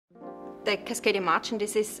The Cascadia Margin,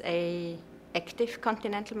 this is a active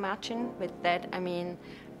continental margin. With that, I mean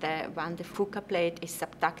the Fuca plate is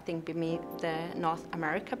subducting beneath the North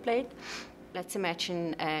America plate. Let's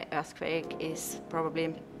imagine an earthquake is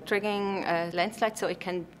probably triggering a landslide, so it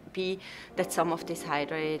can be that some of this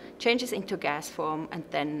hydrate changes into gas form and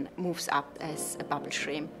then moves up as a bubble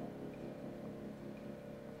stream.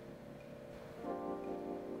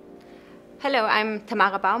 Hello, I'm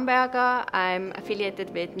Tamara Baumberger. I'm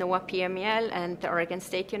affiliated with NOAA PMEL and the Oregon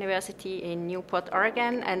State University in Newport,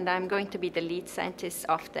 Oregon, and I'm going to be the lead scientist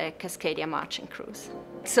of the Cascadia Margin cruise.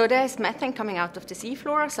 So there's methane coming out of the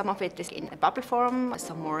seafloor. Some of it is in a bubble form,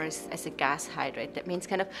 some more is as a gas hydrate. That means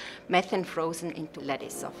kind of methane frozen into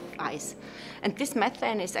lattice of ice. And this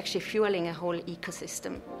methane is actually fueling a whole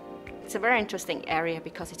ecosystem. It's a very interesting area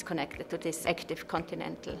because it's connected to this active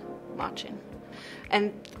continental margin.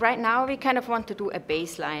 And right now we kind of want to do a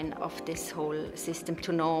baseline of this whole system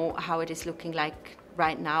to know how it is looking like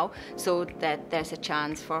right now, so that there's a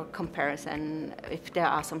chance for comparison if there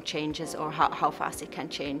are some changes or how fast it can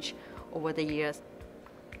change over the years.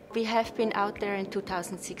 We have been out there in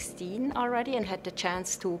 2016 already and had the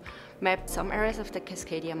chance to map some areas of the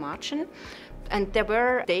Cascadia Margin. And there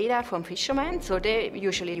were data from fishermen, so they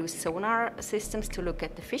usually use sonar systems to look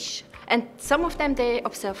at the fish. And some of them, they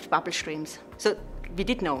observed bubble streams. So we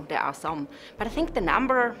did know there are some. But I think the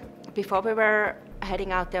number before we were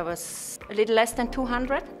heading out there was a little less than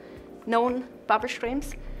 200 known bubble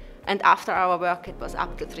streams. And after our work, it was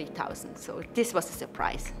up to 3,000. So this was a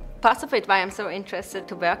surprise. Part of it why I'm so interested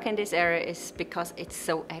to work in this area is because it's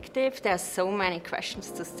so active. There are so many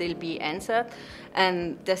questions to still be answered,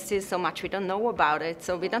 and there's still so much we don't know about it.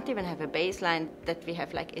 So we don't even have a baseline that we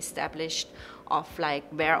have like established of like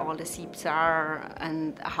where all the seeps are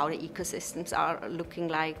and how the ecosystems are looking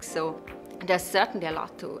like. So there's certainly a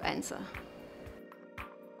lot to answer.